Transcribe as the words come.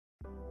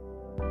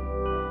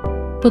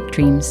Book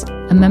Dreams,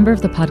 a member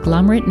of the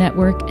Podglomerate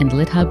Network and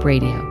LitHub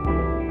Radio.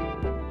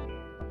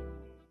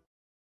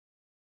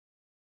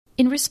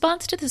 In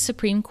response to the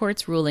Supreme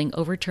Court's ruling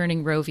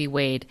overturning Roe v.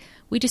 Wade,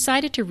 we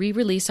decided to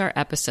re-release our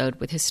episode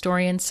with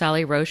historian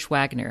Sally Roche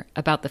Wagner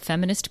about the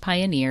feminist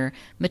pioneer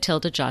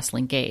Matilda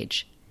Joslyn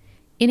Gage.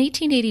 In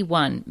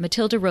 1881,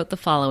 Matilda wrote the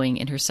following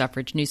in her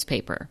suffrage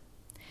newspaper.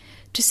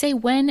 To say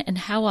when and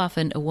how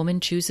often a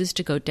woman chooses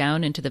to go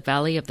down into the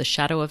valley of the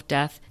shadow of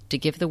death to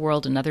give the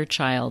world another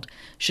child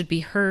should be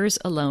hers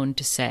alone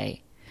to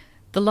say.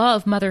 The law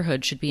of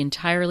motherhood should be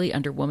entirely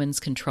under woman's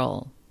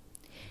control.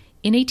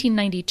 In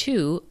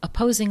 1892,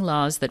 opposing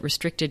laws that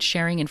restricted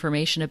sharing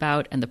information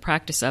about and the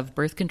practice of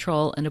birth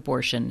control and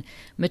abortion,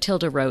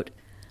 Matilda wrote,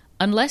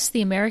 "Unless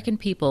the American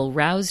people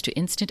rouse to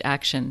instant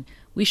action,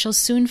 we shall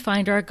soon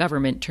find our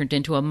government turned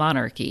into a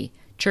monarchy,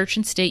 church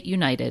and state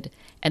united,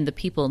 and the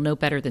people no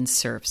better than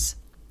serfs."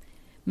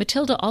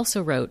 Matilda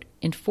also wrote,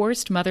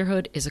 "Enforced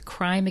motherhood is a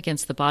crime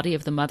against the body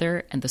of the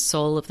mother and the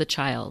soul of the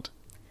child."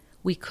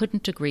 We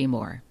couldn't agree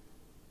more.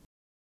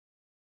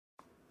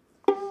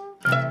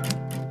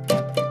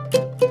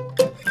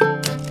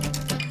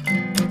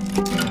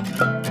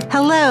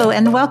 Hello,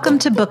 and welcome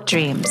to Book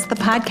Dreams, the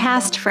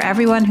podcast for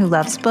everyone who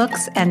loves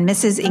books and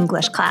misses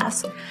English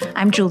class.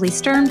 I'm Julie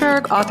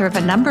Sternberg, author of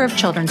a number of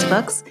children's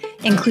books,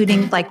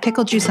 including Like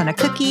Pickle Juice on a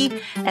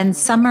Cookie and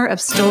Summer of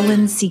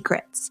Stolen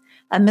Secrets,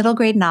 a middle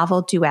grade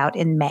novel due out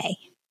in May.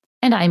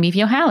 And I'm Eve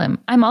Yohalem.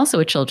 I'm also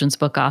a children's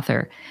book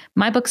author.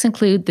 My books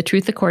include The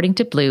Truth According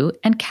to Blue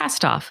and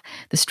Cast Off,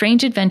 The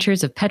Strange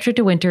Adventures of Petra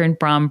de Winter and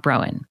Bram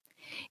Broen.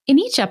 In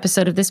each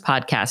episode of this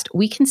podcast,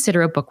 we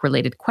consider a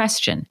book-related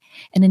question.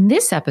 And in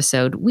this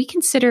episode, we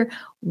consider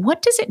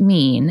what does it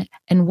mean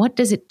and what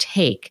does it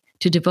take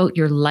to devote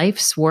your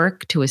life's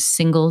work to a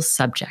single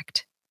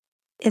subject?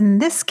 In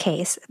this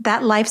case,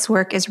 that life's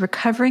work is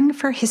recovering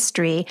for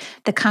history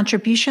the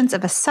contributions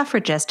of a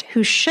suffragist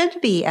who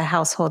should be a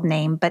household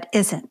name but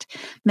isn't,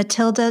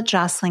 Matilda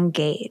Joslyn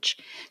Gage.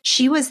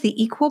 She was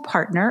the equal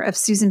partner of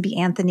Susan B.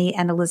 Anthony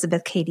and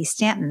Elizabeth Cady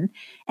Stanton,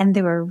 and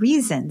there were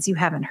reasons you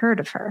haven't heard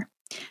of her.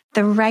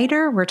 The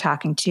writer we're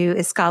talking to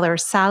is scholar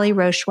Sally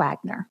Roche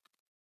Wagner.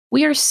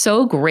 We are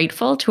so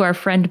grateful to our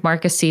friend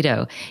Mark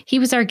Aceto. He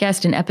was our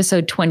guest in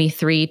episode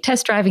 23,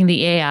 Test Driving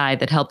the AI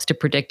that helps to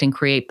predict and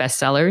create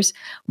bestsellers.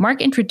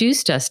 Mark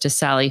introduced us to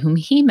Sally, whom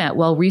he met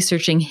while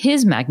researching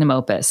his magnum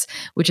opus,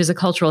 which is a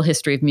cultural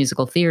history of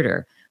musical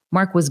theater.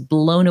 Mark was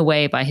blown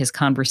away by his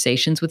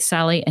conversations with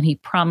Sally, and he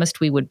promised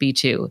we would be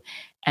too.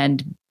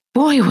 And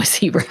boy, was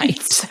he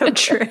right. So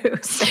true.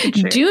 So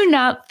true. Do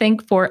not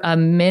think for a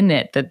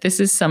minute that this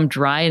is some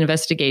dry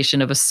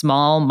investigation of a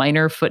small,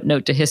 minor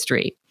footnote to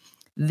history.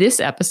 This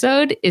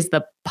episode is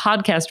the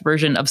podcast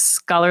version of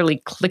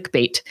scholarly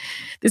clickbait.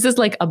 This is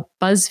like a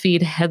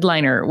BuzzFeed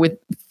headliner with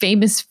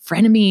famous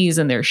frenemies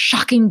and their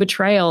shocking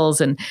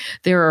betrayals, and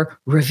there are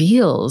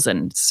reveals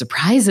and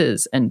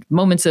surprises and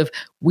moments of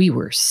 "we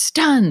were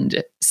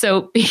stunned."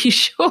 So be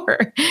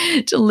sure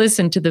to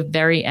listen to the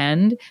very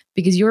end,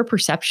 because your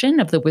perception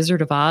of the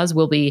Wizard of Oz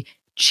will be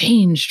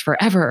changed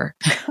forever.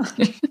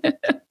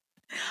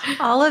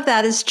 All of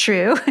that is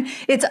true.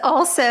 It's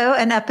also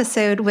an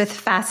episode with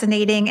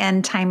fascinating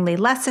and timely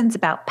lessons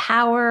about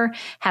power,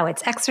 how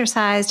it's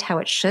exercised, how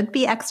it should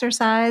be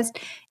exercised,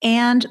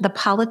 and the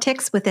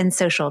politics within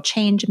social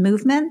change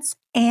movements,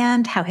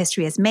 and how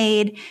history is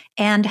made,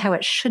 and how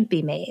it should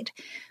be made.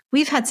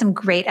 We've had some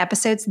great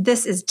episodes.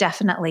 This is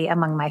definitely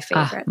among my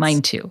favorites.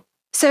 Mine too.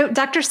 So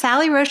Dr.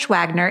 Sally Roche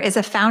Wagner is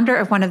a founder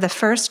of one of the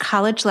first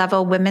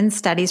college-level women's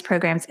studies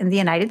programs in the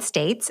United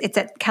States. It's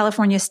at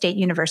California State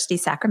University,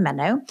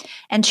 Sacramento,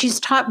 and she's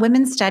taught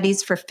women's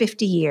studies for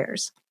 50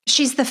 years.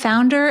 She's the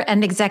founder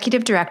and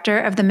executive director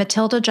of the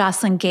Matilda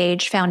Joslyn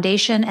Gage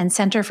Foundation and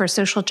Center for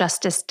Social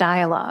Justice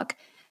Dialogue.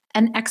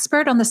 An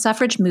expert on the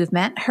suffrage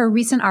movement, her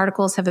recent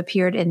articles have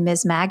appeared in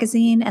Ms.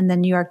 Magazine and the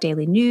New York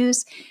Daily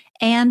News,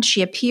 and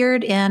she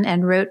appeared in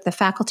and wrote the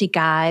faculty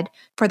guide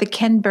for the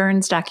Ken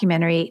Burns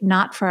documentary,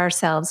 Not for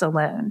Ourselves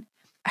Alone.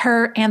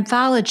 Her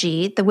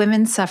anthology, The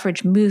Women's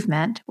Suffrage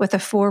Movement, with a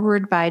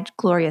foreword by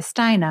Gloria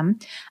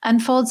Steinem,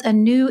 unfolds a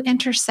new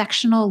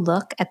intersectional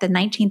look at the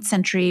 19th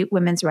century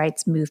women's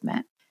rights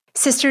movement.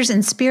 Sisters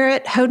in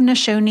Spirit,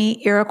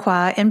 Haudenosaunee,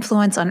 Iroquois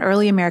Influence on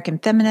Early American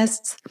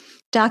Feminists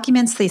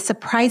documents the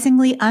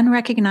surprisingly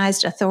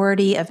unrecognized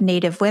authority of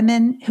Native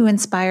women who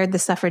inspired the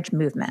suffrage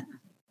movement.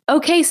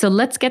 Okay, so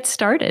let's get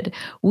started.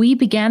 We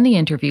began the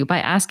interview by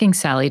asking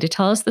Sally to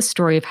tell us the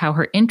story of how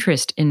her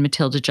interest in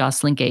Matilda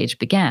Joslyn Gage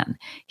began.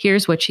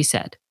 Here's what she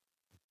said.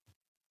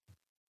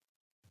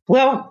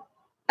 Well,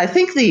 I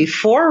think the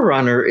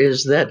forerunner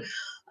is that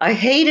I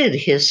hated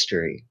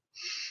history.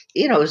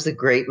 You know, it was the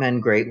great men,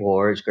 great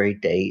wars, great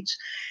dates.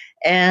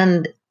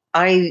 And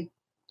I,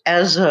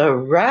 as a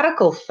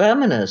radical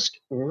feminist,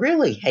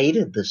 really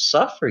hated the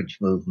suffrage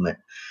movement,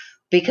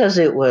 because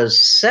it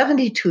was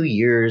 72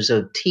 years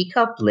of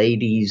teacup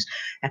ladies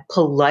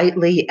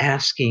politely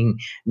asking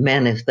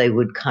men if they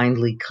would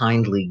kindly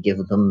give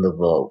them the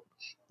vote.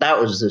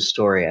 That was the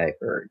story I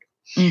heard.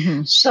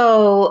 Mm-hmm.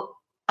 So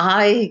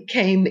I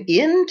came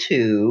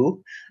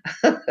into,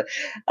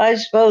 I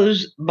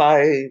suppose,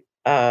 my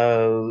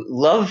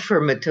love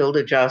for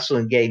Matilda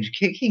Joslyn Gage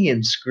kicking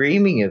and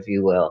screaming, if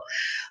you will.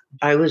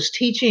 I was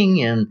teaching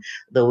in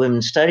the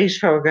Women's Studies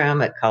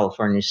program at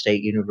California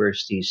State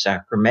University,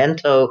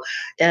 Sacramento,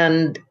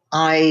 and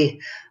I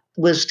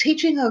was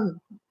teaching a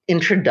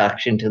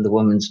introduction to the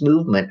women's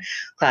movement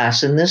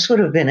class, and this would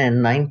have been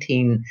in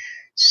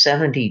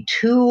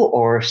 1972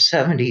 or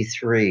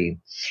 73.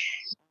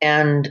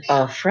 And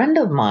a friend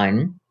of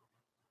mine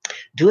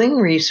doing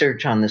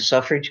research on the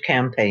suffrage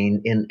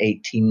campaign in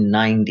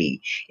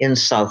 1890 in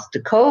South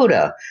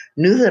Dakota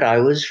knew that I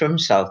was from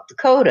South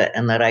Dakota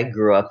and that I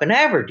grew up in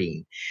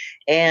Aberdeen.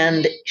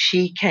 And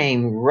she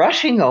came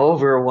rushing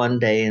over one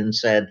day and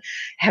said,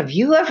 "Have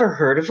you ever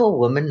heard of a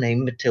woman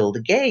named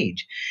Matilda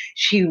Gage?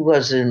 She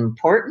was an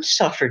important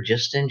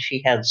suffragist and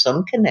she had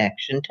some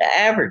connection to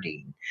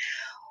Aberdeen."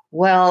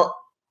 Well,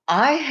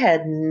 I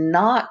had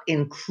not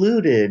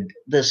included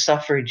the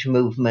suffrage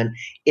movement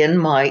in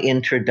my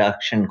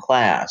introduction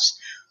class.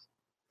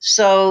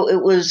 So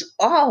it was,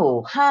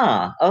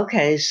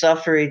 okay,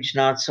 suffrage,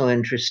 not so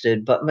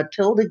interested, but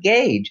Matilda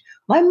Gage,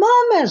 my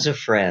mom has a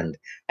friend.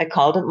 I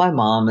called up my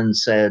mom and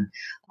said,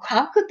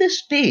 "How could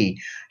this be?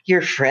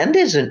 Your friend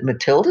isn't,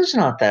 Matilda's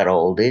not that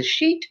old, is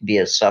she, to be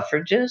a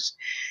suffragist?"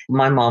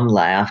 My mom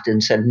laughed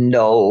and said,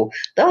 "No,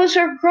 that was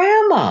her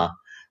grandma.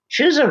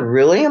 She was a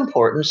really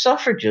important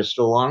suffragist,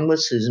 along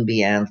with Susan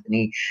B.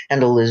 Anthony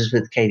and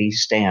Elizabeth Cady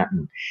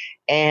Stanton."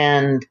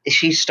 And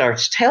she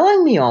starts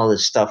telling me all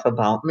this stuff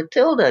about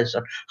Matilda. I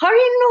said, "How do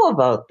you know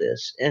about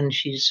this?" And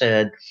she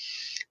said,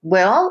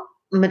 "Well,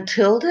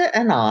 Matilda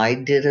and I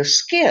did a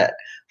skit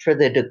for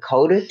the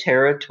Dakota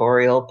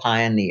Territorial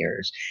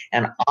Pioneers,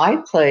 and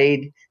I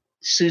played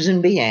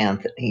Susan B.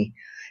 Anthony,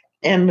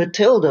 and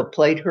Matilda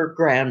played her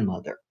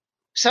grandmother."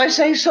 So I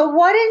say, "So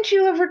why didn't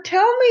you ever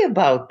tell me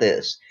about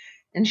this?"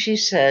 And she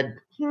said,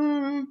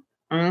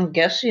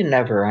 "Guess you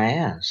never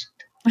asked."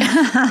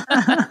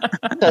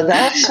 So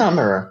that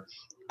summer,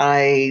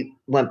 I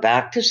went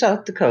back to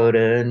South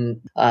Dakota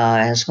and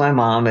asked my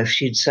mom if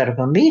she'd set up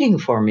a meeting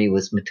for me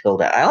with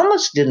Matilda. I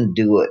almost didn't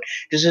do it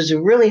because it was a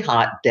really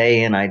hot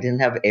day and I didn't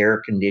have air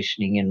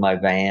conditioning in my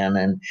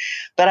van.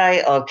 But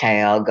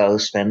I'll go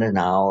spend an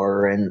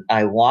hour. And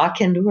I walk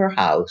into her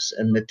house,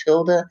 and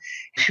Matilda,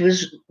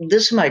 this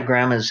is my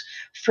grandma's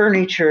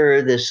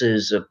furniture. This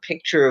is a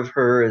picture of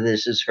her.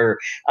 This is her.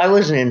 I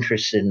wasn't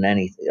interested in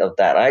anything of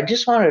that. I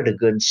just wanted a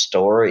good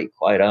story,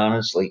 quite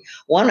honestly.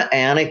 One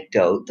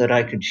anecdote that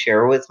I could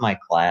share with my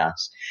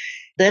class.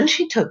 Then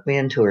she took me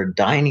into her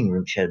dining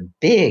room. She had a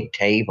big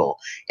table,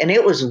 and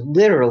it was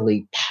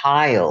literally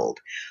piled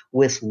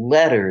with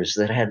letters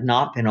that had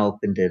not been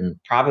opened in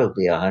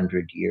probably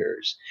 100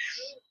 years.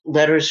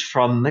 Letters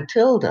from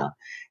Matilda.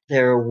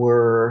 There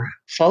were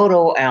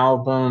photo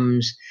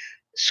albums,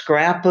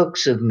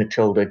 scrapbooks of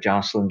Matilda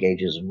Joslyn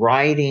Gage's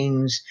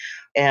writings.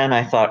 And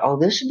I thought,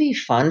 this would be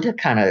fun to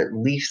kind of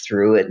leaf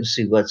through it and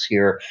see what's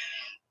here.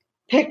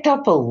 Picked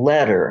up a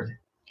letter,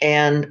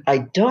 and I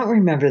don't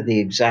remember the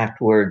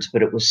exact words,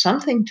 but it was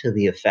something to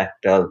the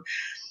effect of,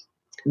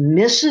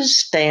 "Mrs.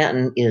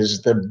 Stanton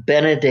is the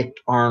Benedict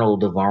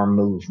Arnold of our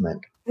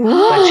movement,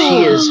 but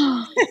she is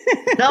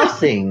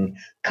nothing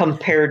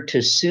compared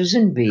to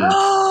Susan B.,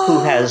 who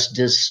has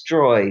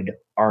destroyed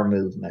our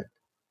movement."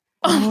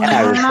 Oh, and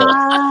I was hooked.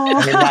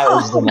 I mean, that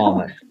was the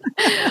moment.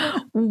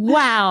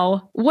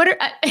 Wow. What a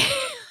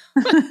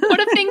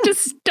thing to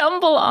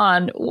stumble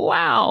on.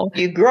 Wow.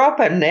 You grow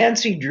up on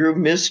Nancy Drew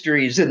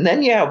mysteries, and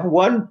then you have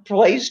one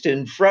placed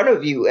in front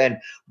of you, and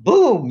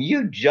boom,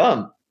 you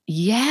jump.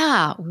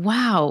 Yeah.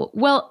 Wow.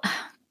 Well,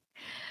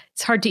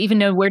 it's hard to even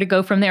know where to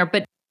go from there.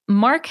 But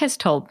Mark has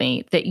told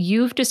me that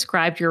you've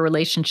described your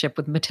relationship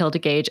with Matilda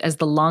Gage as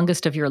the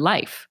longest of your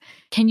life.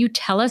 Can you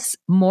tell us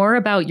more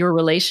about your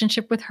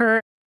relationship with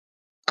her?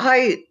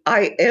 I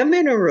am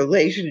in a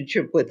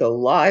relationship with a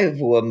live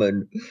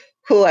woman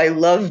who I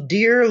love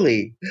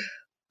dearly,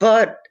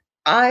 but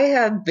I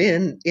have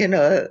been in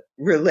a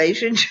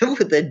relationship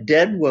with a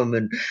dead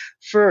woman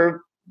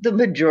for the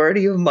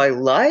majority of my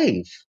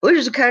life, which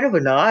is kind of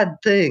an odd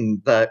thing,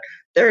 but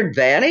there are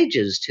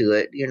advantages to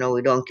it.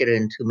 We don't get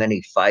in too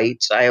many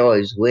fights. I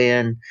always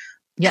win.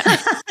 Yeah.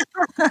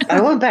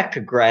 I went back to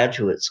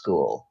graduate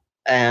school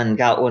and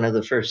got one of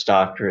the first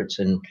doctorates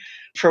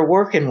for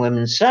work in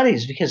women's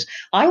studies because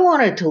I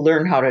wanted to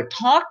learn how to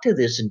talk to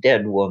this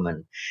dead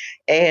woman.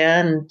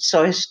 And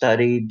so I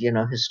studied,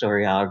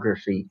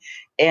 historiography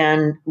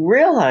and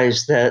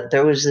realized that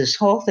there was this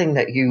whole thing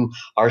that you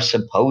are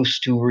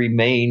supposed to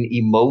remain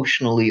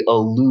emotionally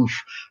aloof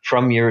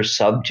from your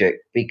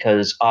subject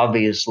because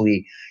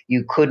obviously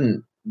you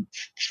couldn't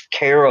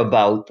care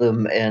about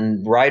them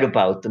and write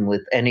about them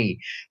with any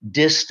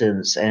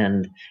distance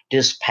and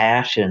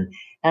dispassion.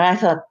 And I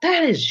thought,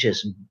 that is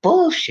just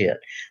bullshit.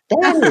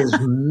 That is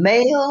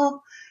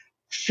male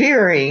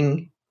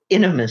fearing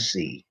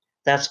intimacy.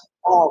 That's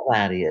all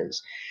that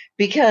is.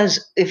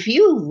 Because if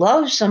you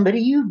love somebody,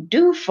 you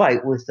do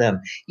fight with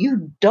them.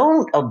 You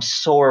don't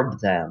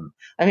absorb them.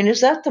 I mean,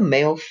 is that the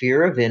male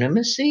fear of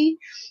intimacy?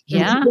 If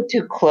Yeah. you get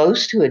too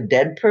close to a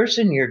dead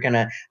person, you're going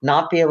to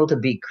not be able to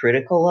be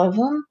critical of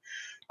them.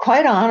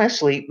 Quite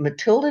honestly,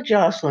 Matilda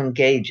Jocelyn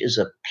Gage is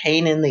a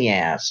pain in the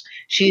ass.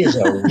 She is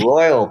a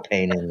royal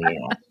pain in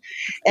the ass.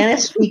 And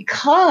it's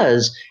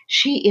because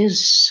she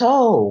is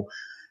so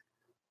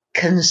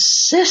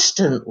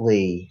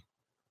consistently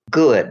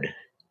good.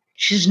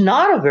 She's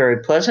not a very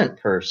pleasant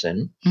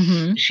person.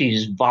 Mm-hmm.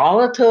 She's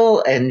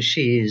volatile and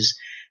she's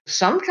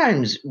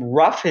sometimes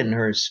rough in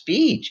her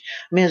speech.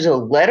 I mean, there's a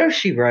letter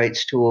she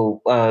writes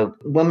to a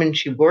woman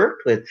she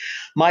worked with.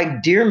 My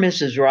dear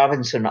Mrs.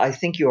 Robinson, I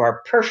think you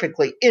are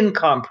perfectly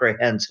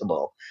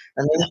incomprehensible.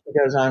 And then she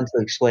goes on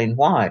to explain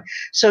why.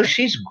 So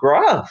she's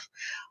gruff,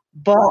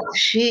 but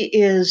she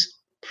is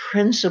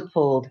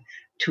principled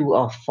to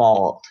a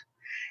fault.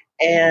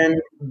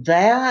 And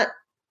that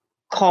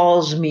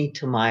calls me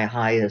to my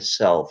highest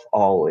self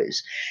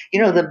always.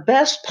 The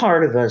best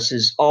part of us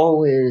is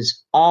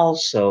always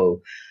also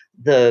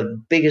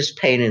the biggest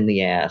pain in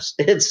the ass.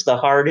 It's the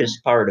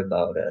hardest part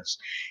about us.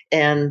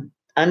 And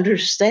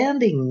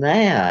understanding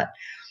that,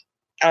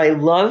 I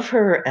love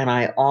her and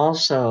I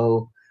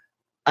also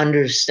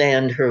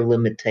understand her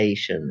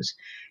limitations.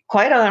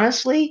 Quite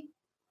honestly,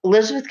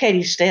 Elizabeth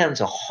Cady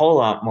Stanton's a whole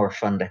lot more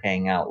fun to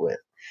hang out with.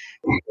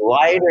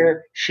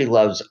 Lighter. She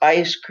loves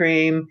ice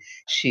cream.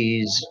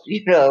 She's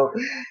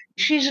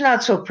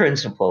not so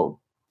principled.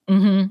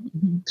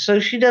 Mm-hmm. So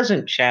she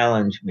doesn't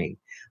challenge me.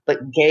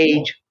 But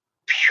Gage,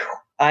 phew,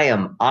 I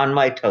am on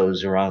my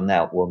toes around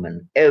that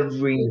woman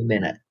every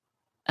minute.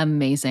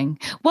 Amazing.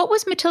 What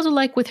was Matilda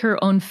like with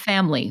her own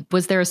family?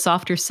 Was there a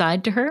softer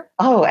side to her?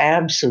 Oh,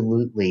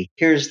 absolutely.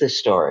 Here's the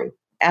story.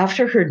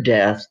 After her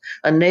death,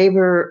 a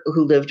neighbor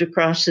who lived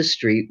across the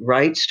street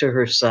writes to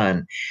her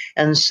son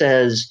and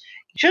says,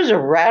 she was a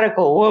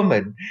radical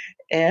woman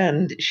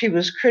and she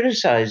was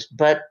criticized,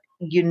 but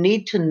you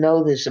need to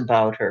know this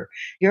about her.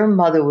 Your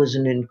mother was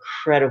an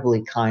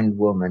incredibly kind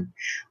woman.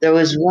 There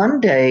was one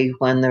day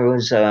when there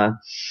was a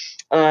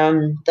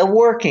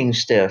working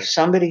stiff,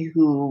 somebody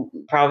who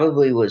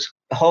probably was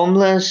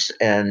homeless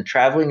and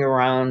traveling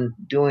around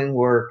doing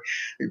work,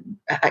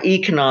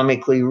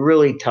 economically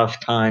really tough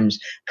times,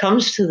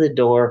 comes to the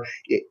door.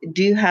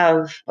 Do you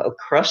have a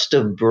crust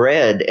of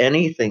bread?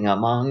 Anything?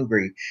 I'm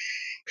hungry.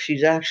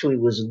 She actually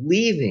was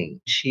leaving.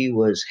 She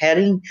was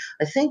heading,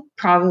 I think,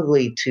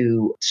 probably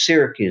to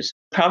Syracuse,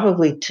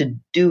 probably to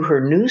do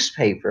her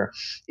newspaper.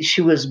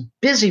 She was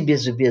busy,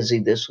 busy, busy,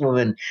 this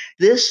woman.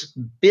 This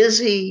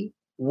busy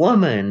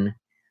woman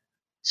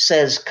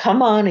says,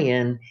 come on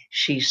in.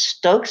 She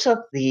stokes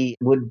up the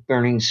wood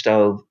burning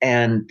stove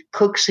and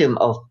cooks him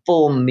a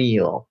full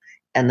meal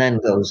and then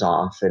goes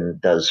off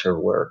and does her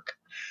work.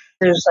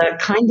 There's that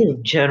kind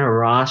of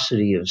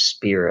generosity of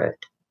spirit.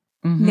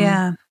 Mm-hmm.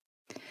 Yeah.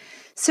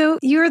 So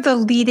you're the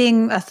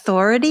leading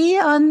authority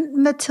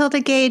on Matilda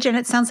Gage, and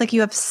it sounds like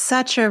you have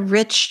such a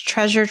rich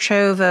treasure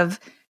trove of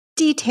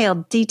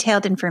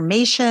detailed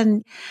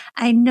information.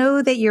 I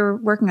know that you're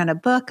working on a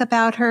book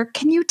about her.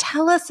 Can you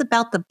tell us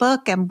about the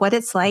book and what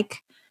it's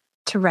like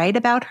to write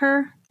about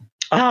her?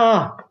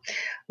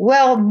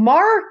 Well,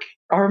 Mark,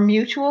 our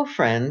mutual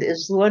friend,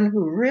 is the one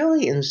who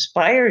really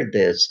inspired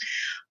this.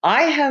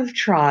 I have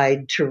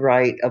tried to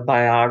write a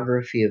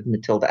biography of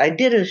Matilda. I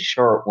did a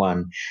short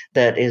one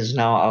that is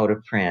now out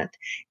of print.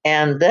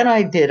 And then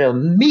I did a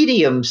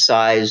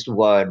medium-sized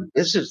one.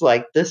 This is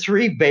like the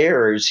Three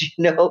Bears,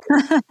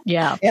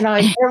 Yeah. And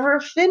I never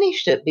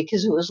finished it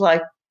because it was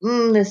like,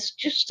 this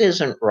just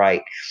isn't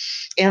right.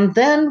 And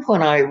then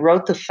when I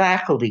wrote the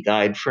faculty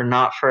guide for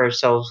Not For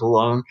Ourselves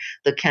Alone,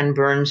 the Ken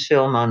Burns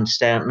film on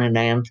Stanton and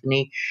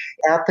Anthony,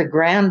 at the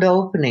grand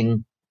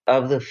opening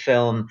of the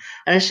film,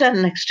 and I sat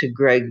next to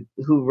Greg,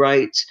 who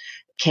writes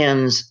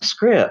Ken's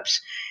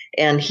scripts,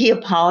 and he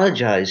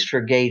apologized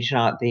for Gage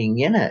not being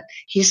in it.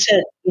 He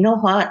said, you know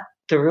what?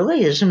 There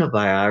really isn't a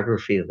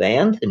biography of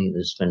Anthony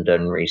that's been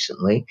done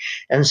recently,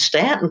 and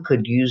Stanton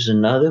could use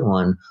another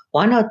one.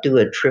 Why not do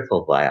a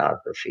triple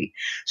biography?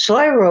 So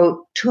I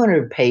wrote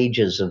 200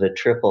 pages of a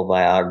triple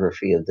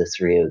biography of the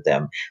three of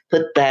them,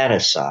 put that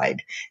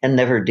aside, and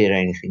never did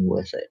anything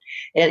with it.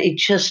 And it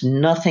just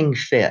nothing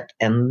fit.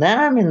 And then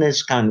I'm in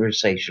this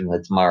conversation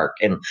with Mark,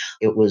 and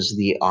it was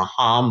the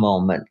aha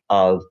moment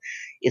of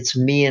it's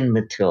me and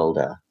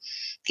Matilda.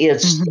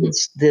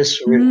 It's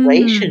this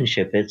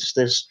relationship. It's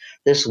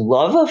this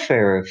love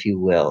affair, if you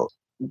will,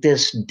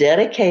 this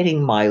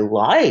dedicating my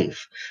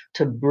life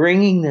to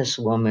bringing this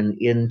woman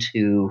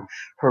into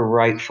her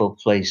rightful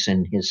place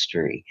in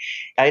history.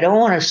 I don't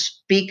want to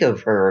speak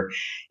of her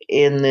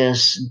in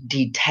this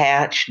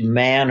detached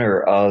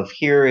manner of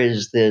here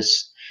is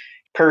this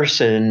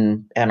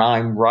person and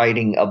I'm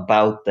writing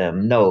about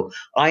them. No,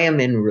 I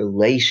am in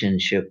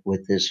relationship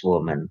with this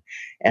woman,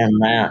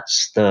 and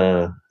that's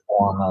the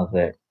form of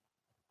it.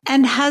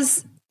 And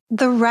has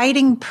the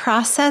writing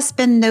process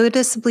been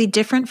noticeably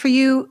different for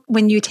you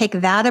when you take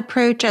that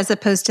approach as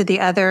opposed to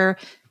the other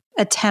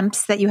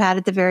attempts that you had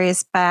at the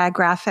various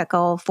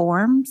biographical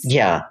forms?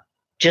 Yeah,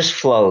 just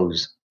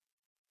flows.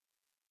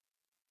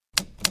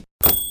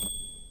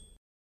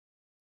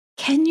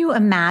 Can you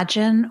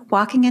imagine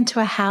walking into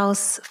a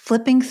house,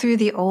 flipping through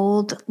the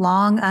old,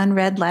 long,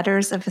 unread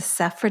letters of a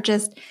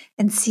suffragist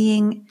and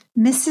seeing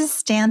Mrs.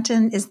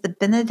 Stanton is the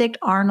Benedict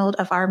Arnold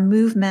of our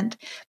movement,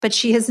 but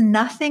she is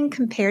nothing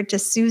compared to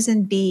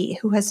Susan B.,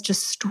 who has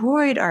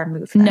destroyed our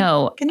movement?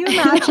 No. Can you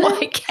imagine? No,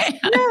 I can't.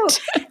 No.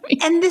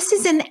 And this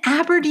is in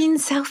Aberdeen,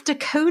 South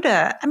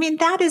Dakota. I mean,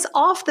 that is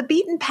off the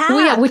beaten path.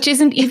 Well, yeah, which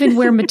isn't even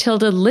where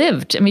Matilda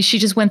lived. I mean, she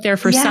just went there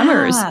for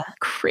summers.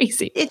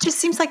 Crazy. It just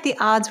seems like the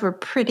odds were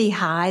pretty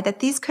high that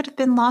these could have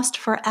been lost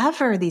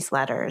forever, these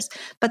letters.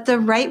 But the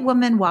right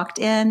woman walked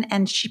in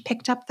and she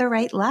picked up the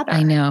right letter.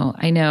 I know.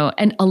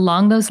 And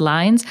along those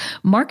lines,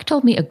 Mark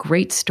told me a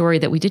great story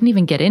that we didn't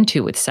even get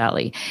into with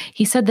Sally.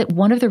 He said that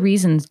one of the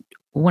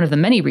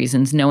many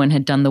reasons no one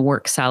had done the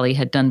work Sally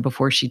had done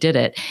before she did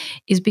it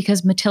is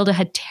because Matilda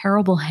had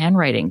terrible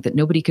handwriting that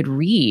nobody could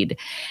read.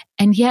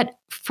 And yet,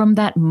 from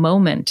that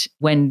moment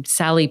when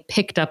Sally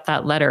picked up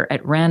that letter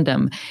at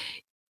random,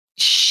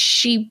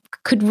 she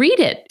could read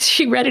it.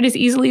 She read it as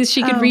easily as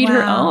she could read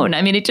her own.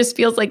 I mean, it just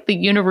feels like the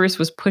universe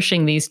was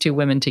pushing these two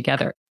women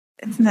together.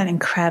 Isn't that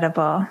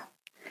incredible?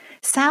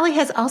 Sally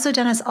has also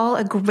done us all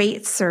a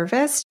great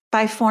service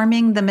by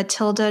forming the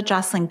Matilda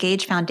Jocelyn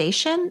Gage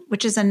Foundation,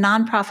 which is a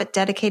nonprofit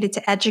dedicated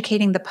to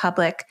educating the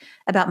public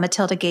about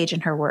Matilda Gage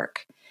and her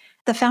work.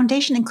 The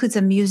foundation includes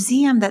a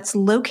museum that's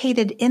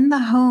located in the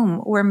home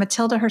where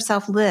Matilda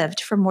herself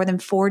lived for more than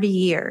 40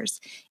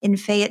 years in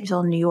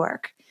Fayetteville, New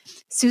York.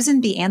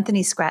 Susan B.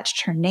 Anthony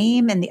scratched her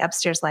name in the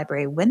upstairs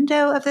library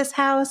window of this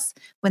house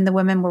when the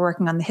women were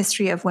working on the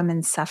history of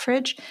women's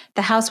suffrage.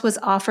 The house was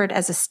offered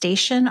as a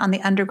station on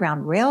the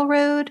Underground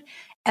Railroad.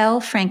 L.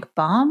 Frank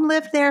Baum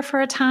lived there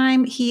for a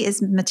time. He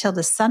is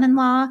Matilda's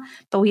son-in-law,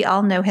 but we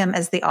all know him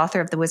as the author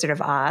of The Wizard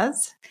of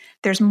Oz.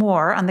 There's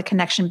more on the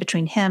connection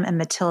between him and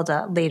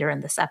Matilda later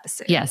in this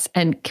episode. Yes,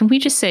 and can we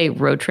just say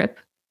road trip?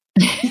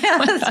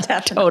 Yes,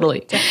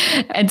 Totally.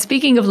 And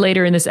speaking of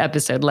later in this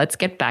episode, let's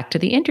get back to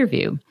the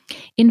interview.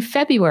 In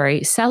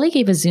February, Sally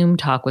gave a Zoom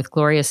talk with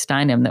Gloria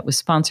Steinem that was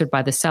sponsored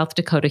by the South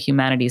Dakota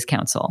Humanities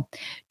Council.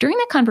 During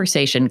the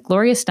conversation,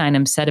 Gloria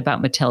Steinem said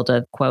about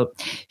Matilda, quote,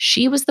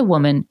 "She was the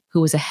woman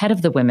who was ahead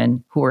of the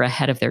women who were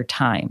ahead of their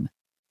time."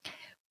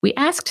 We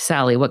asked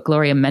Sally what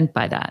Gloria meant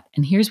by that,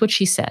 and here's what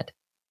she said.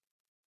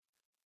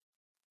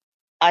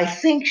 I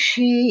think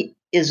she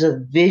is a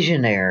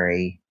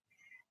visionary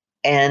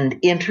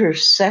and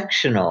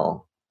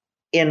intersectional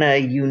in a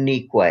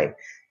unique way.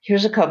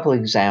 Here's a couple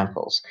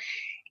examples.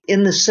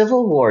 In the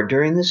Civil War,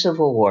 during the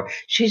Civil War,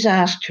 she's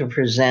asked to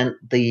present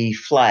the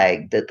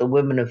flag that the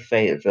women of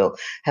Fayetteville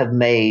have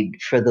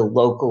made for the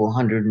local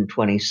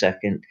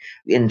 122nd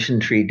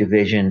Infantry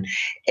Division,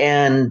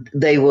 and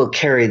they will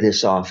carry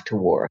this off to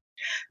war.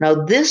 Now,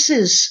 this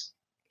is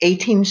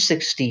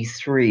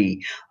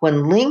 1863,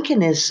 when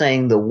Lincoln is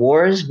saying the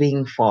war is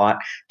being fought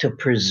to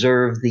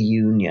preserve the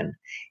Union.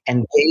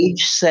 And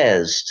Gage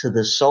says to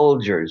the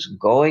soldiers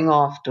going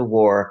off to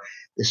war,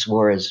 this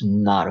war is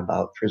not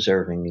about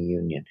preserving the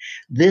Union.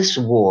 This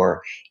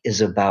war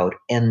is about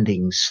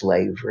ending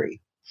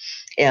slavery.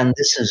 And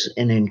this is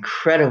an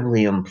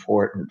incredibly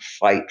important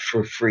fight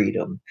for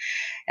freedom.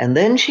 And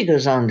then she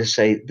goes on to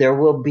say, there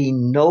will be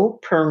no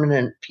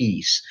permanent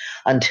peace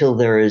until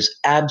there is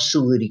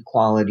absolute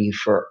equality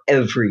for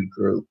every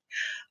group.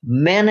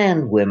 Men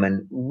and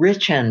women,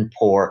 rich and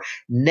poor,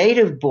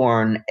 native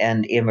born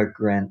and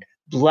immigrant,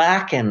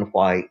 black and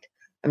white.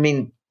 I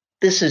mean,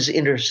 this is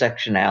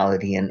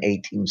intersectionality in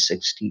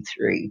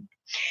 1863.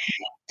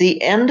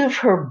 The end of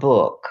her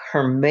book,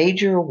 her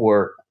major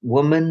work,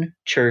 Woman,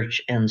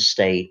 Church, and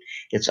State,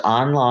 it's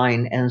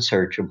online and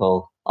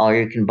searchable, or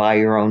you can buy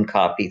your own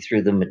copy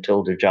through the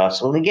Matilda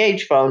Jocelyn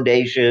Gage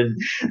Foundation.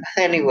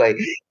 Anyway,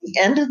 the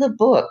end of the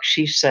book,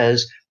 she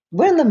says,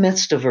 we're in the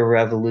midst of a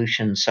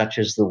revolution such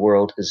as the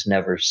world has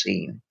never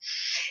seen.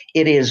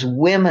 It is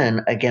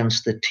women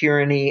against the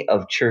tyranny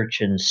of church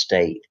and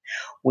state.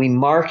 We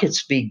mark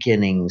its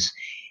beginnings.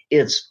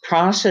 Its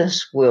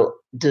process will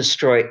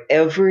destroy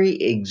every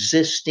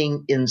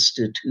existing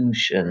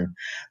institution.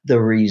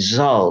 The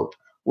result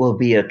will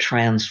be a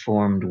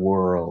transformed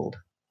world.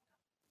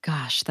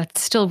 Gosh,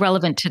 that's still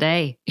relevant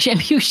today.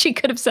 She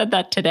could have said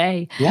that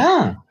today.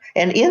 Yeah.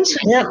 And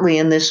incidentally,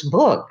 in this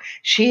book,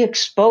 she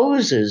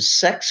exposes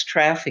sex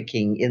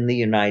trafficking in the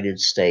United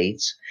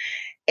States,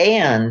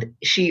 and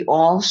she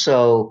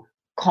also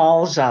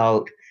calls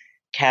out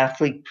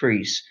Catholic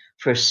priests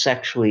for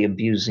sexually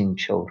abusing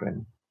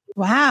children.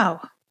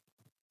 Wow.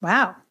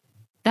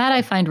 That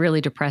I find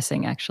really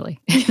depressing, actually.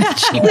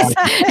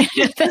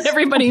 That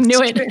everybody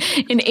knew it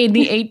in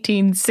the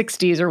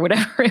 1860s or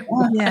whatever it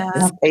was. Yeah.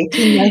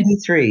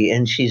 1893,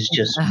 and she's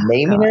just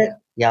naming it.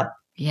 Yep.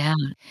 Yeah.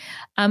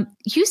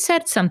 You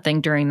said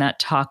something during that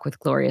talk with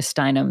Gloria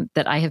Steinem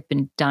that I have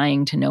been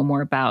dying to know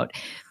more about.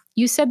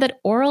 You said that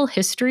oral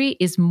history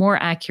is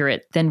more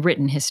accurate than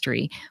written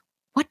history.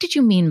 What did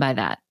you mean by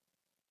that?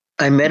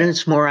 I meant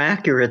it's more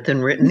accurate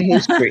than written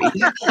history.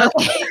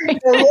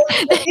 Okay.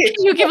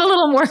 You give a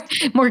little more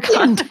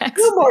context.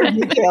 A little more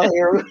detail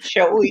here,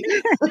 shall we?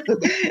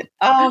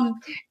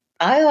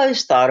 I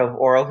always thought of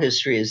oral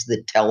history as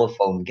the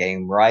telephone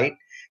game, right?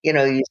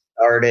 You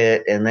start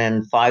it, and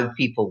then 5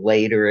 people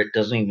later, it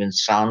doesn't even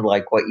sound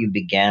like what you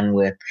began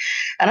with.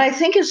 And I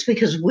think it's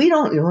because we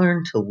don't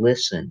learn to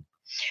listen.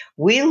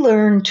 We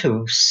learn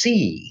to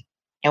see,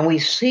 and we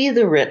see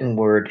the written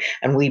word,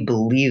 and we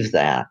believe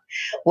that.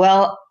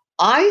 Well,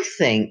 I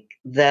think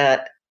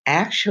that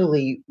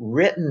actually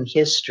written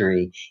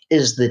history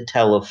is the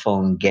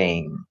telephone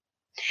game.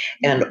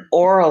 And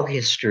oral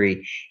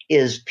history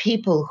is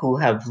people who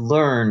have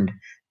learned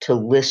to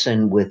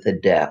listen with a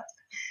depth.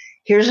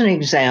 Here's an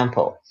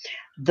example.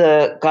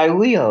 The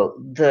Gaiuyo,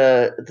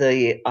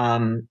 the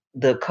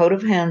coat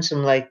of hands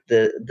and like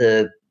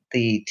the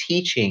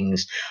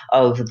teachings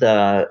of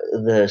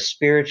the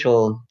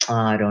spiritual,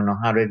 I don't know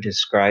how to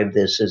describe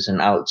this as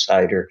an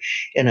outsider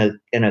in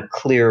a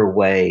clear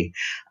way.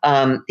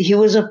 He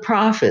was a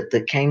prophet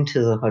that came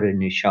to the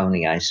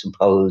Haudenosaunee, I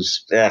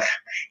suppose.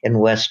 In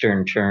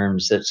Western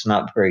terms, that's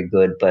not very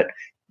good, but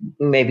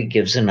maybe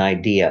gives an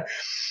idea.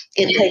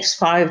 It takes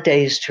 5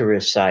 days to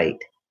recite.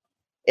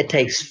 It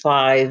takes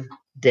 5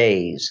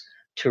 days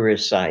to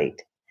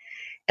recite.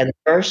 And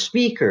there are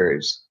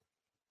speakers,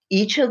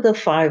 each of the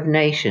 5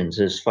 nations,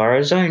 as far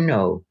as I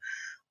know,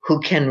 who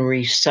can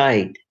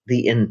recite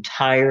the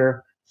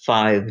entire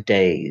 5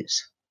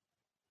 days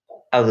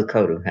of the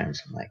Code of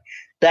Handsome.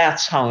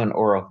 That's how an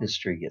oral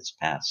history gets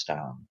passed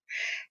down.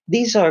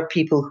 These are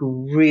people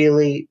who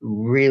really,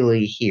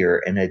 really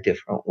hear in a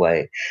different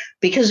way.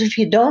 Because if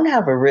you don't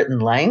have a written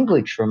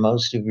language for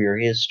most of your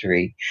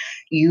history,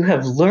 you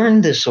have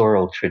learned this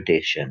oral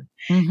tradition.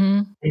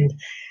 Mm-hmm. And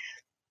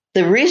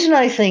the reason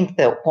I think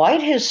that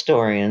white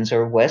historians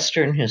or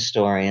Western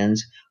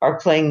historians are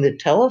playing the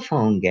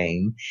telephone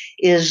game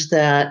is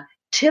that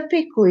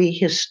typically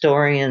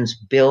historians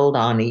build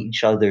on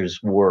each other's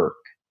work,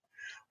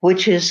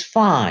 which is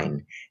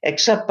fine,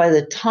 except by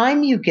the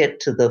time you get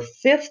to the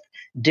 5th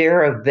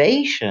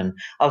derivation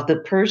of the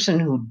person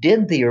who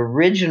did the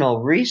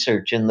original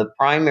research in the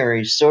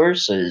primary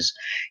sources,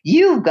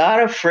 you've got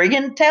a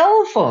friggin'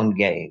 telephone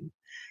game.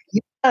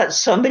 You've got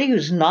somebody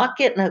who's not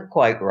getting it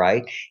quite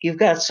right. You've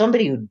got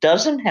somebody who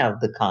doesn't have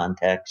the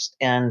context.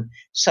 And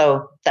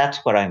so that's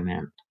what I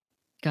meant.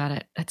 Got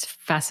it. That's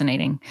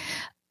fascinating.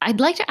 I'd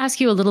like to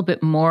ask you a little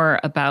bit more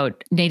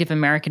about Native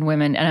American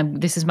women.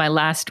 And this is my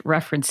last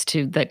reference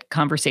to that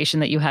conversation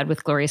that you had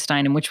with Gloria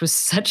Steinem, which was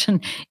such an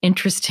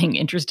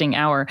interesting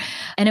hour.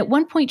 And at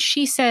one point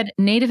she said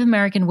Native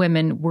American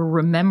women were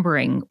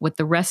remembering what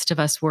the rest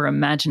of us were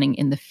imagining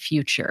in the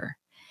future.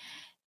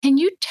 Can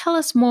you tell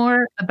us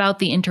more about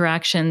the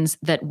interactions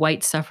that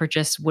white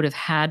suffragists would have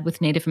had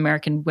with Native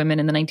American women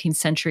in the 19th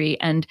century,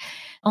 and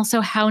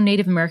also how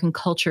Native American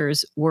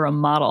cultures were a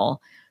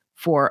model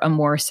for a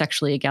more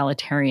sexually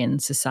egalitarian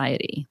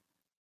society?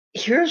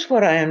 Here's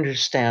what I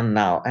understand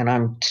now, and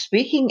I'm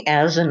speaking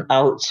as an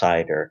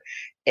outsider,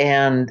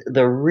 and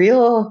the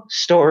real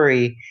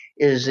story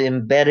is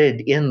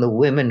embedded in the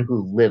women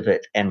who live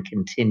it and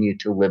continue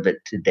to live it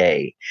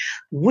today.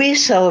 We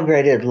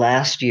celebrated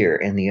last year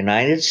in the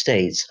United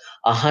States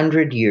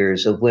 100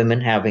 years of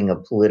women having a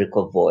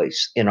political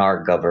voice in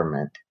our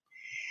government.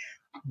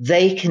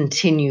 They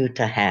continue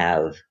to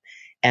have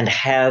and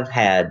have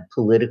had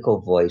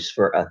political voice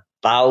for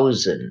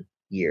 1,000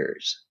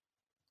 years.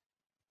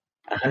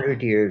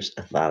 100 years,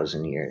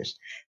 1,000 years.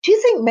 Do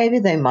you think maybe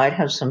they might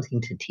have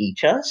something to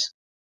teach us?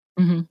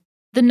 Mm-hmm.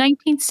 The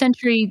 19th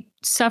century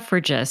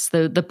suffragists,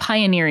 the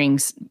pioneering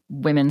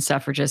women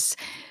suffragists,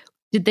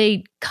 did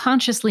they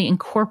consciously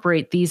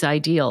incorporate these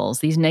ideals,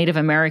 these Native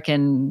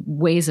American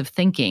ways of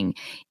thinking,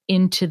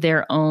 into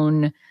their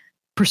own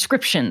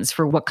prescriptions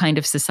for what kind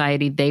of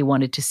society they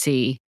wanted to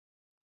see?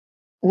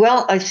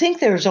 Well, I think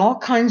there's all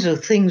kinds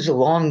of things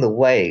along the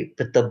way,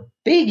 but the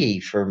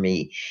biggie for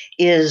me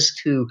is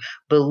to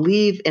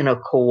believe in a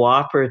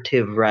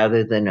cooperative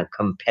rather than a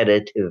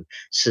competitive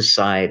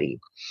society.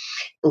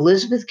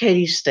 Elizabeth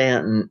Cady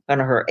Stanton, on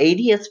her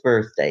 80th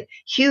birthday,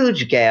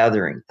 huge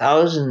gathering,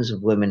 thousands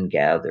of women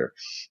gather.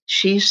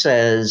 She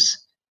says,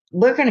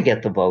 we're going to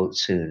get the vote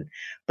soon,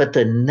 but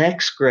the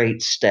next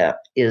great step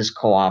is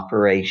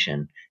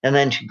cooperation. And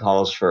then she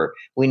calls for,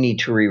 we need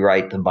to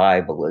rewrite the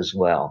Bible as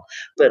well.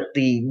 But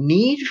the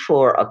need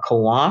for a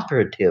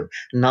cooperative,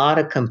 not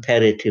a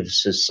competitive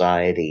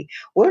society,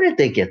 where did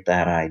they get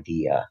that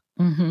idea?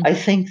 Mm-hmm. I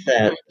think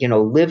that,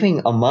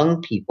 living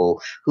among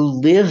people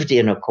who lived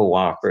in a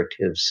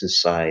cooperative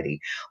society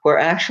where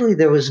actually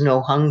there was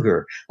no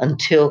hunger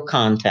until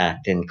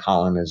contact and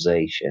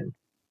colonization.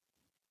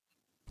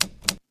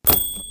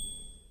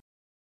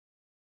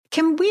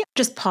 Can we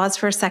just pause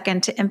for a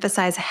second to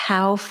emphasize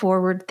how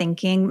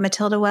forward-thinking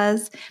Matilda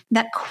was?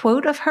 That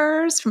quote of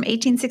hers from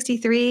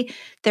 1863,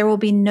 there will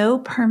be no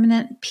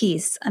permanent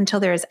peace until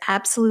there is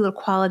absolute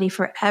equality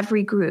for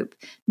every group,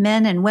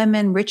 men and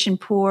women, rich and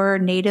poor,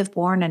 native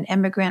born and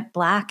immigrant,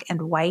 black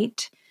and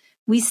white.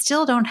 we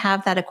still don't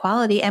have that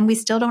equality and we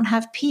still don't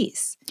have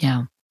peace.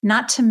 Yeah.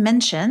 Not to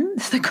mention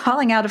the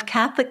calling out of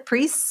Catholic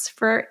priests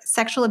for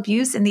sexual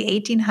abuse in the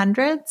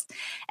 1800s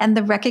and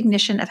the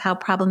recognition of how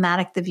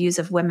problematic the views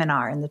of women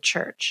are in the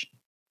church.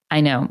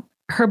 I know.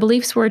 Her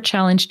beliefs were a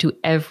challenge to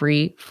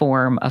every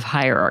form of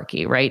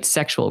hierarchy, right?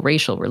 Sexual,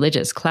 racial,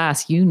 religious,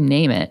 class, you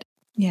name it.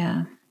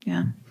 Yeah,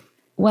 yeah.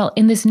 Well,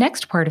 in this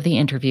next part of the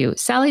interview,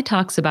 Sally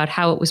talks about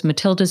how it was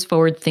Matilda's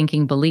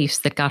forward-thinking beliefs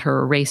that got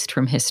her erased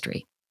from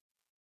history.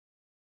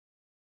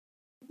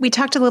 We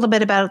talked a little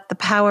bit about the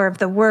power of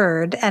the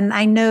word, and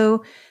I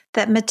know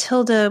that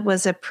Matilda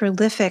was a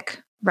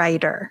prolific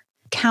writer.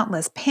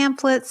 Countless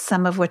pamphlets,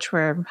 some of which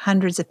were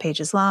hundreds of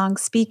pages long,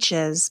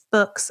 speeches,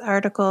 books,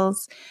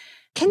 articles.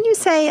 Can you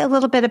say a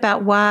little bit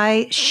about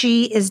why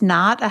she is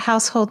not a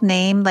household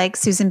name like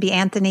Susan B.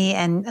 Anthony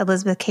and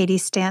Elizabeth Cady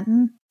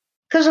Stanton?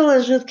 Because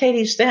Elizabeth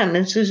Cady Stanton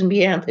and Susan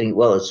B. Anthony,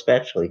 well,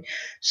 especially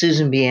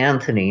Susan B.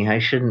 Anthony, I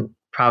shouldn't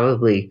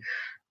probably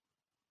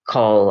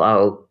call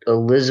out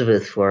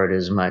Elizabeth for it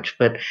as much,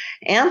 but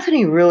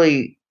Anthony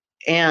really,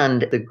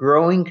 and the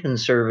growing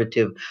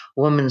conservative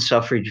women's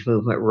suffrage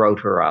movement, wrote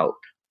her out.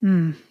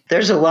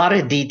 There's a lot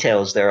of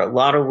details there, a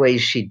lot of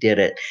ways she did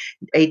it.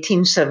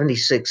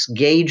 1876,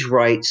 Gage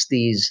writes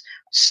these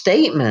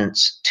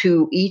statements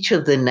to each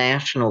of the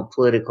national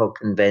political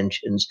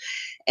conventions.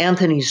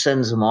 Anthony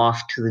sends them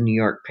off to the New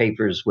York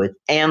papers with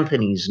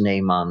Anthony's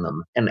name on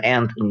them and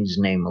Anthony's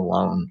name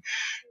alone.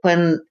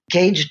 When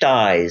Gage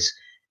dies,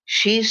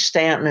 she,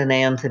 Stanton, and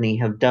Anthony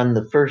have done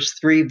the first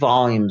 3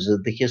 volumes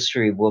of the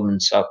history of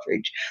women's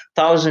suffrage,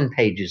 1,000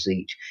 pages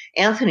each.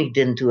 Anthony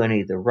didn't do any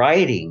of the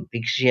writing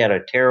because she had a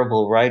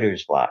terrible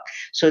writer's block.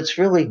 So it's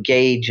really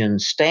Gage and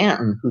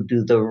Stanton who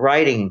do the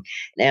writing.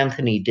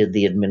 Anthony did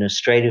the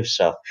administrative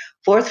stuff.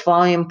 4th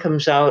volume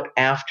comes out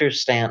after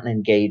Stanton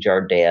and Gage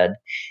are dead,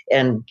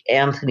 and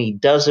Anthony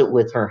does it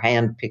with her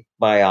hand-picked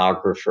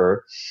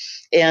biographer.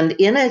 And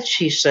in it,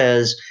 she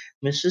says,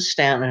 Mrs.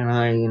 Stanton and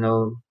I,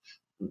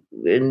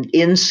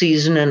 in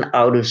season and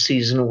out of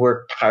season,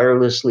 worked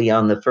tirelessly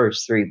on the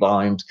first 3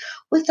 volumes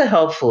with the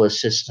helpful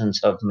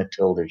assistance of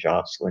Matilda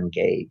Jocelyn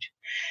Gage.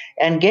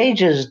 And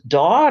Gage's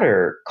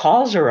daughter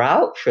calls her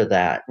out for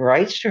that,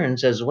 writes to her and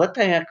says, what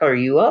the heck are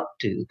you up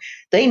to?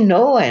 They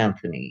know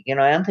Anthony.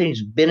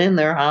 Anthony's been in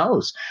their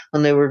house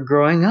when they were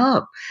growing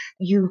up.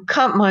 You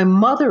cut my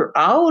mother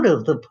out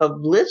of the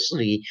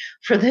publicity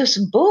for this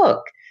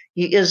book,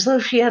 as though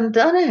she hadn't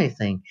done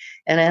anything.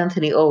 And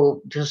Anthony,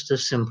 just a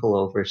simple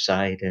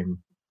oversight and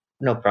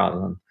no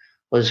problem,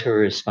 was her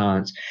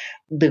response.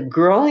 The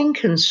growing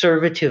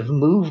conservative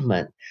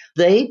movement,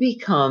 they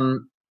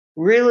become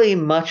really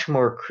much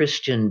more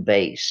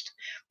Christian-based.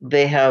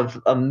 They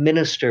have a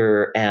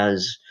minister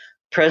as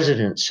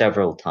president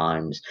several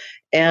times.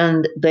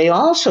 And they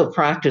also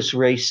practice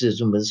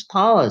racism as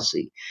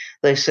policy.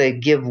 They say,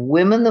 give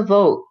women the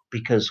vote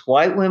because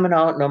white women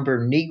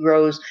outnumber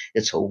Negroes.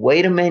 It's a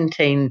way to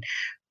maintain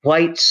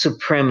white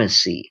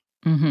supremacy.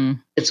 Mm-hmm.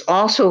 It's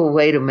also a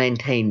way to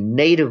maintain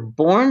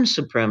native-born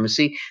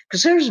supremacy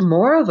because there's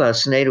more of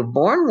us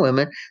native-born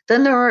women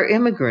than there are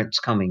immigrants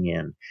coming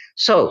in.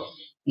 So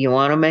you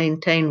want to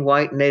maintain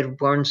white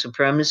native-born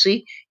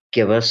supremacy?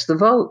 Give us the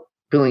vote.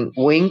 Doing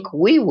wink,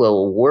 we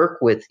will work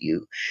with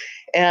you.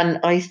 And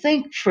I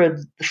think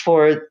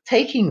for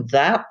taking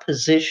that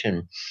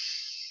position,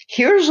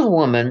 here's a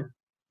woman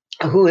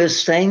who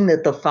is saying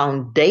that the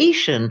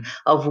foundation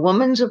of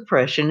women's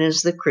oppression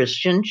is the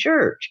Christian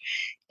church.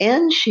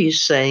 And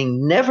she's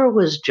saying never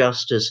was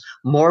justice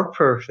more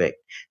perfect,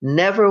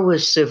 never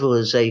was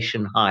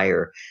civilization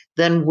higher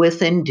than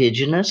with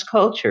indigenous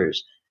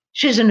cultures.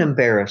 She's an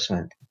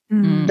embarrassment.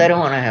 Mm. They don't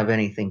want to have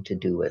anything to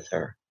do with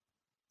her.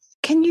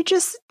 Can you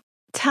just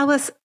tell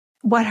us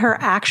what her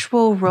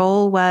actual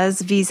role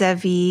was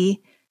vis-a-vis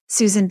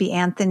Susan B.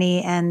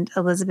 Anthony and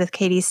Elizabeth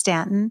Cady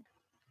Stanton?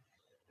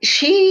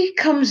 She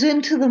comes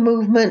into the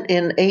movement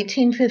in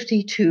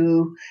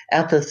 1852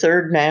 at the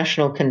Third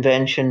National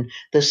Convention,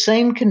 the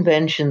same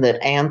convention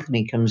that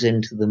Anthony comes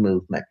into the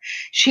movement.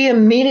 She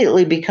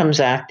immediately becomes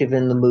active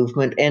in the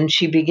movement and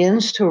she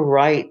begins to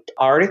write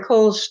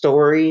articles,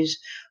 stories,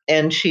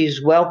 and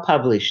she's well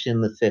published in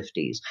the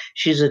 50s.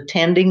 She's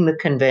attending the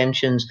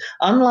conventions,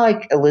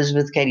 unlike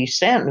Elizabeth Cady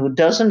Stanton, who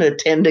doesn't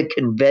attend a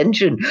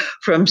convention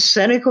from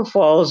Seneca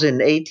Falls in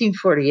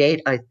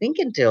 1848, I think,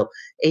 until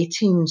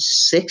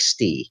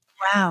 1860.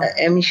 Wow.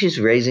 I mean, she's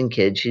raising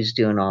kids, she's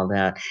doing all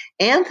that.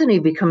 Anthony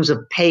becomes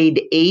a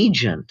paid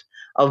agent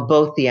of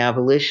both the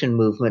abolition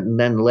movement and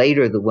then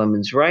later the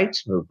women's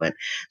rights movement.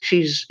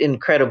 She's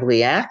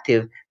incredibly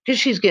active because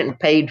she's getting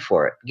paid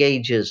for it.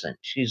 Gage isn't.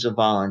 She's a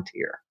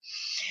volunteer.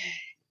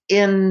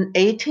 In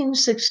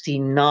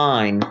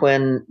 1869,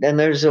 and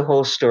there's a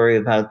whole story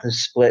about the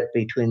split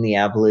between the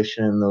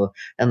abolition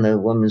and the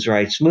women's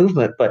rights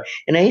movement, but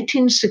in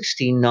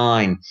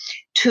 1869,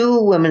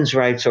 2 women's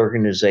rights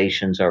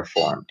organizations are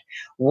formed.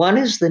 One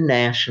is the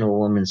National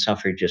Women's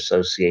Suffrage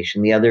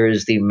Association. The other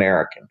is the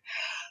American.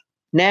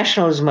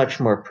 National is much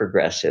more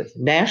progressive.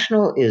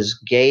 National is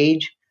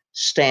Gage,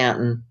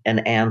 Stanton,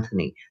 and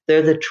Anthony.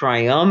 They're the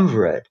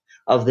triumvirate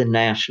of the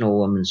National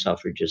Woman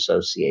Suffrage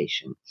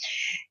Association.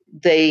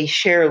 They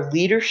share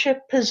leadership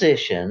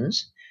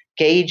positions.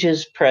 Gage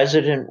is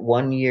president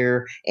 1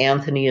 year,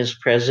 Anthony is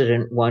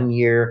president 1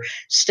 year.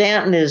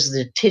 Stanton is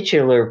the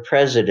titular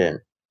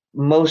president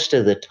most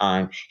of the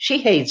time. She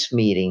hates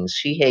meetings,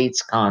 she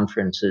hates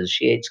conferences,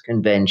 she hates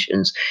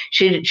conventions.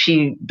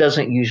 She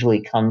doesn't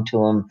usually come to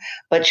them,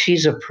 but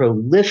she's a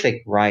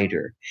prolific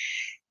writer.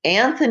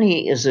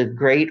 Anthony is a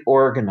great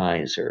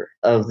organizer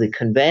of the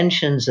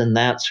conventions and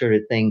that sort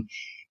of thing.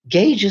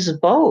 Gage is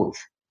both.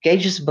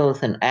 Gage is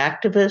both an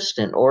activist,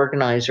 an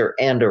organizer,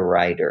 and a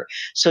writer.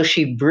 So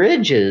she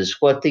bridges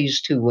what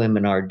these two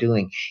women are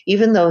doing,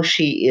 even though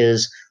she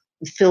is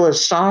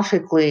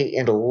philosophically,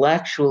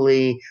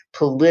 intellectually,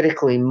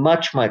 politically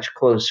much, much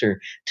closer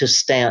to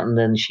Stanton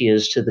than she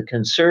is to the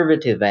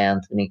conservative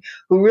Anthony,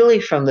 who really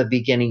from the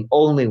beginning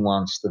only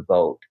wants the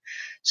vote.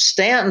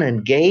 Stanton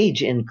and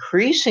Gage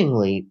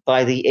increasingly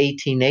by the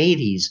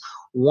 1880s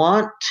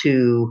want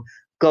to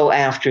go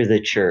after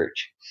the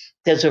church.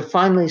 Because they're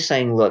finally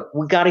saying, look,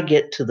 we got to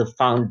get to the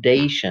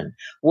foundation.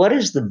 What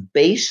is the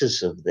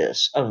basis of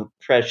this, of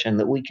oppression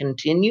that we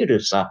continue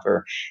to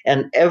suffer?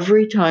 And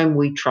every time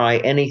we try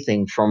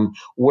anything from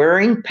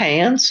wearing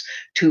pants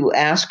to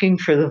asking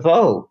for the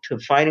vote, to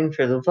fighting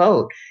for the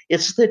vote,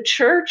 it's the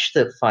church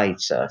that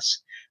fights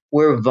us.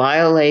 We're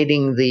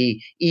violating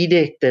the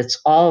edict that's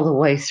all the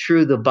way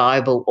through the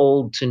Bible,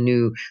 old to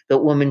new, that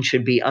women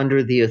should be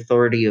under the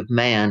authority of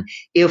man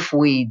if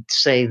we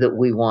say that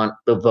we want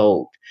the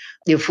vote.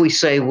 If we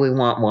say we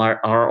want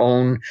our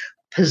own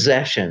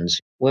possessions.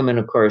 Women,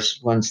 of course,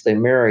 once they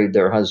married,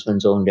 their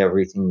husbands owned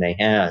everything they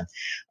had.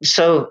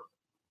 So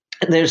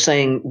they're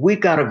saying,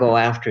 we've got to go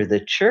after the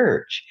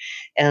church.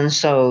 And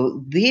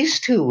so these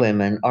two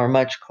women are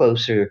much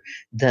closer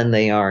than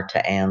they are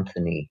to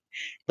Anthony,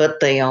 but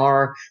they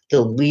are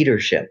the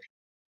leadership.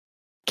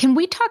 Can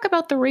we talk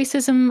about the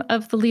racism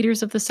of the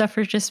leaders of the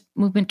suffragist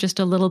movement just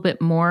a little bit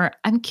more?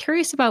 I'm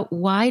curious about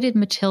why did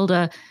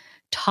Matilda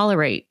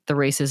tolerate the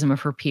racism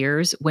of her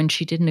peers when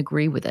she didn't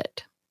agree with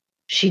it?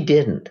 She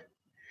didn't.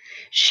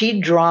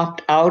 She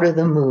dropped out of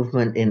the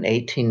movement in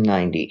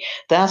 1890.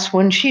 That's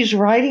when she's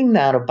writing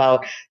that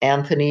about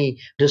Anthony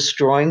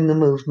destroying the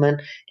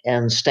movement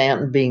and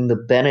Stanton being the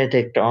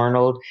Benedict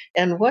Arnold.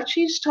 And what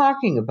she's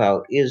talking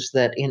about is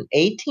that in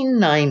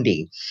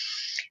 1890,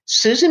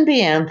 Susan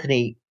B.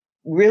 Anthony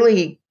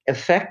really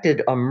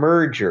effected a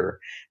merger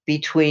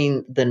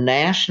between the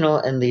National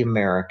and the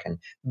American,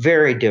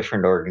 very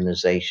different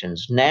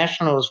organizations.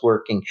 National is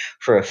working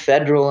for a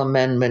federal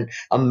amendment.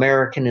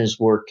 American is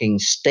working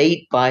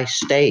state by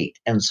state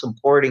and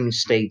supporting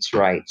states'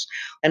 rights.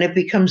 And it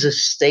becomes a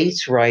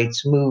states'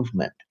 rights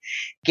movement.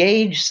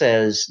 Gage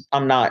says,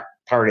 I'm not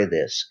part of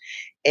this.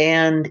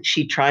 And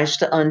she tries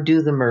to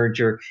undo the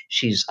merger.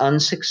 She's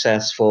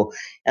unsuccessful.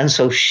 And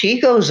so she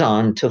goes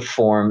on to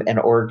form an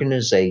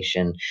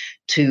organization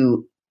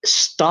to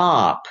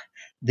stop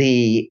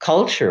the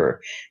culture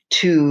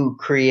to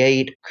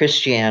create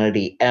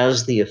Christianity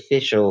as the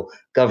official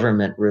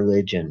government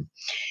religion,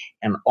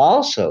 and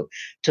also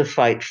to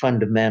fight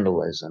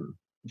fundamentalism,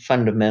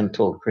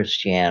 fundamental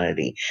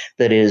Christianity,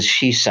 that is,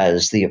 she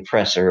says, the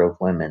oppressor of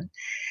women.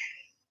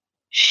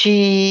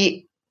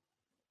 She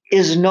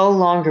is no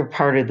longer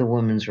part of the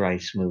women's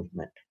rights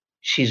movement.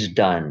 She's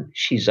done.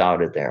 She's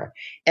out of there.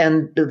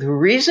 And the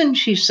reason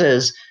she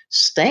says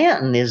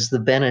Stanton is the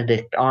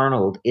Benedict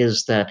Arnold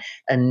is that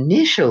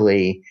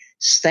initially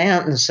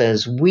Stanton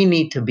says we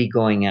need to be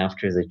going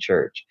after the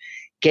church.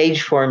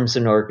 Gage forms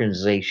an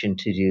organization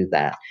to do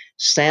that.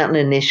 Stanton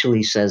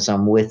initially says,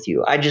 I'm with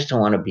you. I just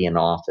don't want to be an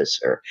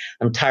officer.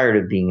 I'm tired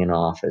of being an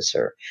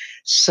officer.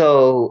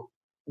 So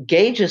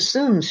Gage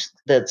assumes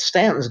that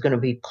Stanton's going to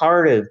be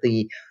part of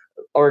the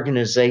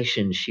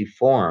organization she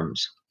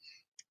forms.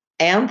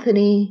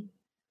 Anthony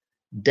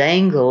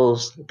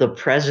dangles the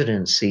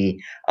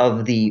presidency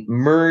of the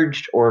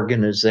merged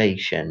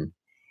organization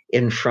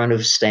in front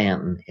of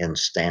Stanton, and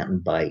Stanton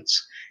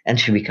bites. And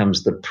she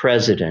becomes the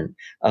president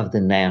of the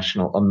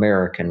National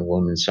American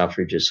Woman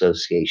Suffrage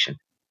Association.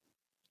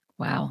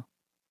 Wow.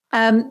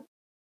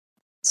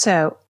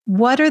 So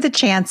what are the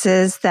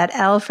chances that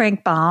L.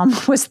 Frank Baum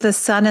was the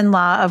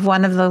son-in-law of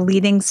one of the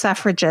leading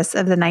suffragists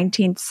of the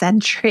 19th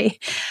century?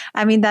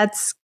 I mean,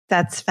 that's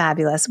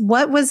fabulous.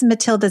 What was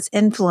Matilda's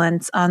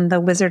influence on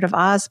the Wizard of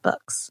Oz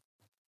books?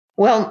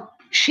 Well,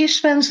 she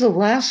spends the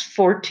last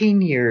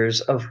 14 years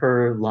of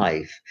her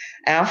life,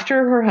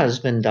 after her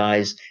husband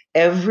dies,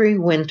 every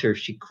winter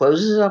she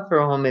closes up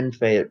her home in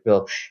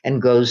Fayetteville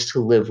and goes to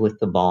live with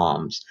the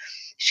Baums.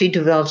 She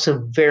develops a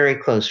very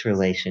close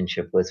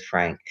relationship with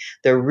Frank.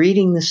 They're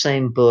reading the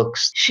same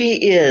books.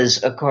 She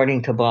is,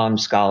 according to Baum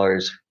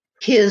scholars,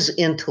 his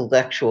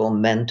intellectual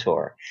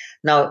mentor.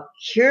 Now,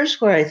 here's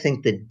where I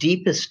think the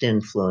deepest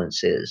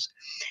influence is.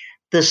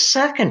 The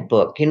second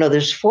book,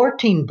 there's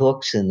 14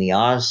 books in the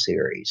Oz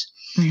series.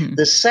 Mm-hmm.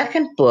 The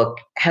second book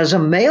has a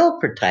male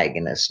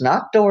protagonist,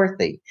 not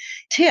Dorothy,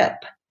 Tip.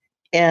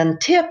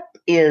 And Tip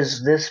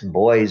is this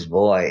boy's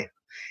boy.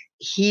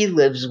 He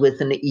lives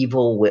with an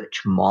evil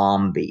witch,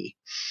 Mombi.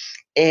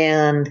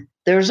 And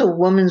there's a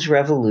women's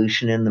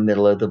revolution in the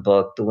middle of the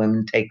book. The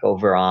women take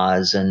over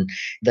Oz and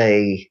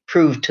they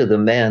prove to the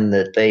men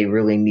that they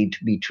really need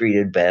to be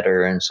treated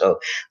better. And so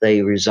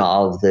they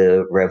resolve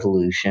the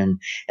revolution.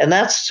 And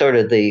that's sort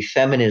of the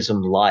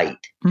feminism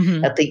light.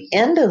 Mm-hmm. At the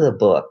end of the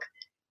book,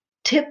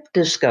 Tip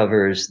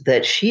discovers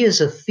that she is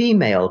a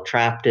female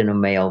trapped in a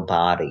male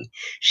body.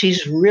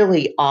 She's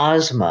really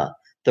Ozma,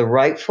 the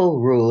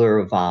rightful ruler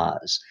of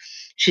Oz.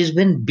 She's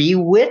been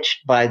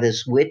bewitched by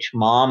this witch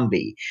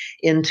Mombi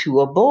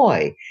into a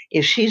boy.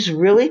 If she's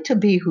really to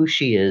be who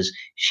she is,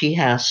 she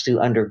has to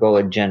undergo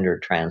a gender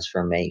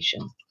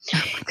transformation.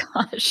 Oh my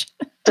gosh.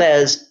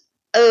 Says,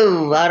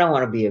 oh, I don't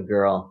want to be a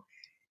girl.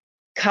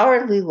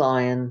 Cowardly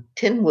Lion,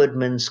 Tin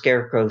Woodman,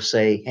 Scarecrow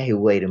say, hey,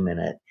 wait a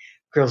minute.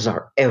 Girls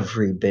are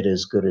every bit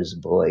as good as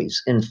boys.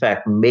 In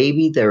fact,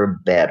 maybe they're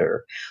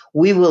better.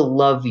 We will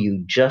love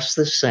you just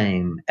the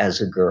same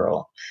as a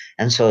girl.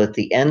 And so at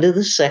the end of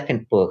the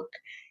second book,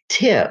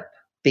 Tip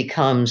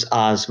becomes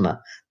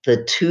Ozma,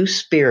 the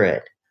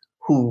two-spirit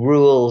who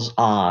rules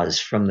Oz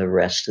from the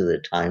rest of the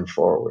time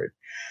forward.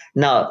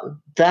 Now,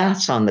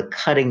 that's on the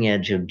cutting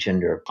edge of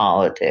gender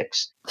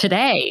politics.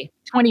 Today,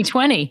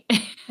 2020.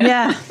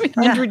 Yeah.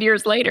 100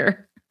 years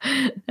later.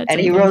 That's and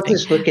amazing. He wrote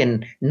this book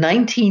in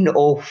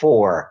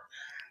 1904.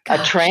 Gosh.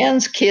 A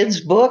trans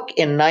kid's book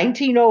in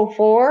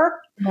 1904?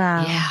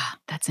 Wow. Yeah,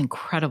 that's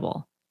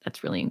incredible.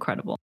 That's really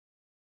incredible.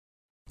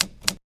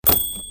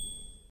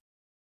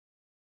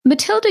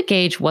 Matilda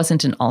Gage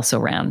wasn't an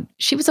also-ran.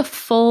 She was a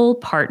full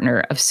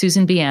partner of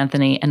Susan B.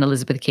 Anthony and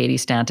Elizabeth Cady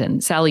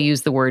Stanton. Sally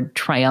used the word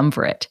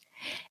triumvirate.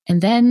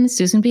 And then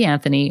Susan B.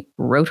 Anthony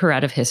wrote her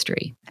out of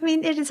history. I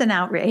mean, it is an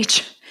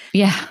outrage.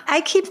 Yeah. I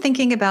keep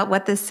thinking about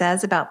what this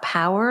says about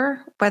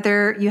power,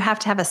 whether you have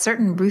to have a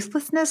certain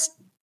ruthlessness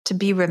to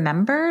be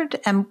remembered,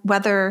 and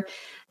whether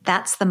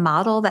that's the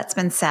model that's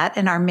been set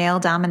in our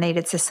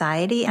male-dominated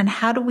society, and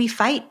how do we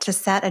fight to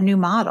set a new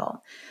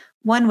model?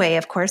 One way,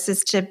 of course,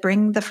 is to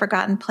bring the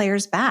forgotten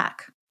players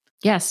back.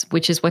 Yes,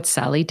 which is what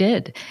Sally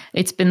did.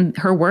 It's been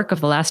her work of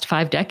the last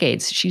 5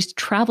 decades. She's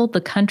traveled the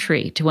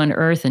country to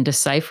unearth and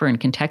decipher and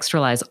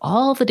contextualize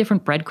all the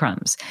different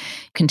breadcrumbs,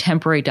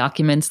 contemporary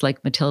documents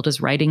like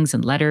Matilda's writings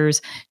and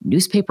letters,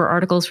 newspaper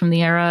articles from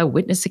the era,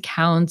 witness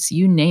accounts,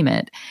 you name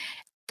it.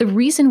 The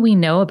reason we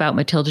know about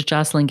Matilda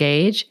Joslyn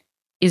Gage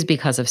is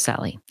because of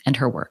Sally and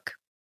her work.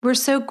 We're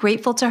so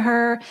grateful to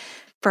her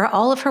for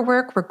all of her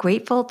work. We're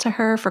grateful to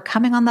her for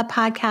coming on the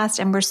podcast,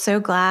 and we're so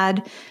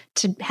glad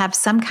to have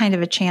some kind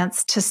of a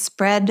chance to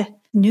spread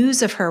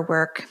news of her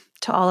work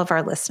to all of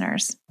our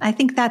listeners. I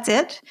think that's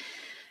it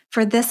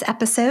for this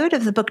episode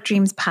of the Book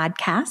Dreams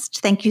podcast.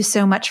 Thank you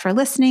so much for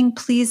listening.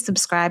 Please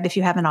subscribe if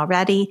you haven't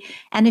already.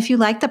 And if you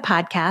like the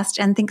podcast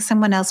and think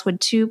someone else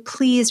would too,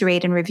 please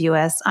rate and review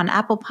us on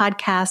Apple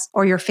Podcasts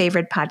or your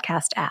favorite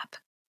podcast app.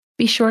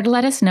 Be sure to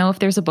let us know if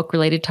there's a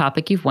book-related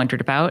topic you've wondered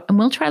about, and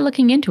we'll try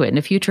looking into it in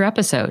a future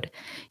episode.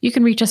 You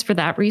can reach us for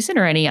that reason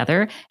or any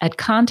other at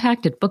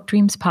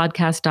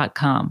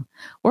contact@bookdreamspodcast.com.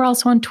 We're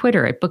also on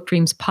Twitter at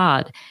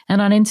bookdreamspod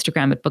and on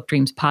Instagram at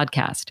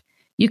bookdreamspodcast.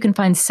 You can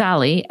find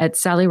Sally at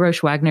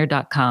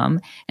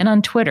sallyrochewagner.com and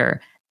on Twitter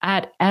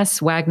at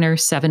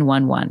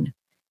swagner711.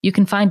 You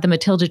can find the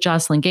Matilda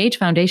Joslyn Gage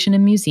Foundation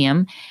and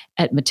Museum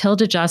at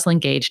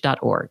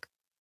matildajoslingage.org.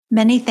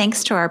 Many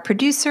thanks to our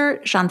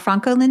producer,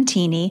 Gianfranco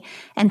Lentini,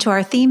 and to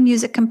our theme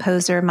music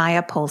composer,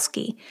 Maya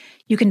Polsky.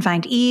 You can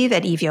find Eve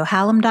at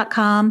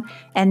eveyohallam.com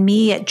and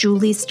me at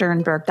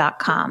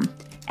juliesternberg.com.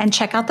 And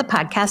check out the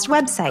podcast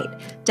website,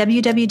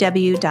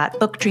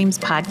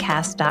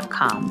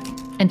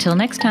 www.bookdreamspodcast.com. Until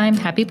next time,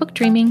 happy book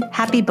dreaming.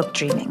 Happy book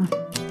dreaming.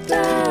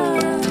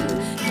 Love,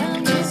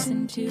 come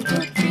listen to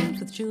Book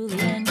Dreams with Julie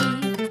and